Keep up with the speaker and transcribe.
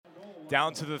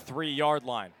down to the 3-yard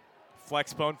line.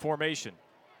 Flex bone formation.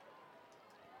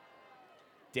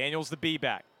 Daniels the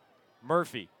B-back.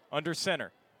 Murphy under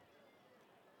center.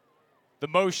 The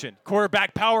motion.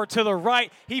 Quarterback power to the right.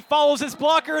 He follows his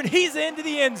blocker, and he's into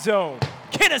the end zone.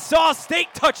 Kennesaw State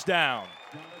touchdown.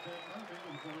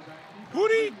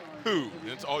 Hootie hoo.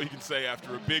 That's all you can say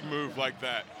after a big move like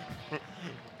that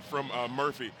from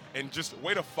Murphy. And just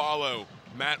way to follow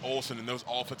Matt Olson and those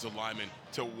offensive linemen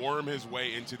to worm his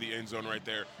way into the end zone right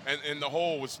there. And the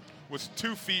hole was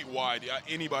 2 feet wide.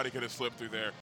 Anybody could have slipped through there.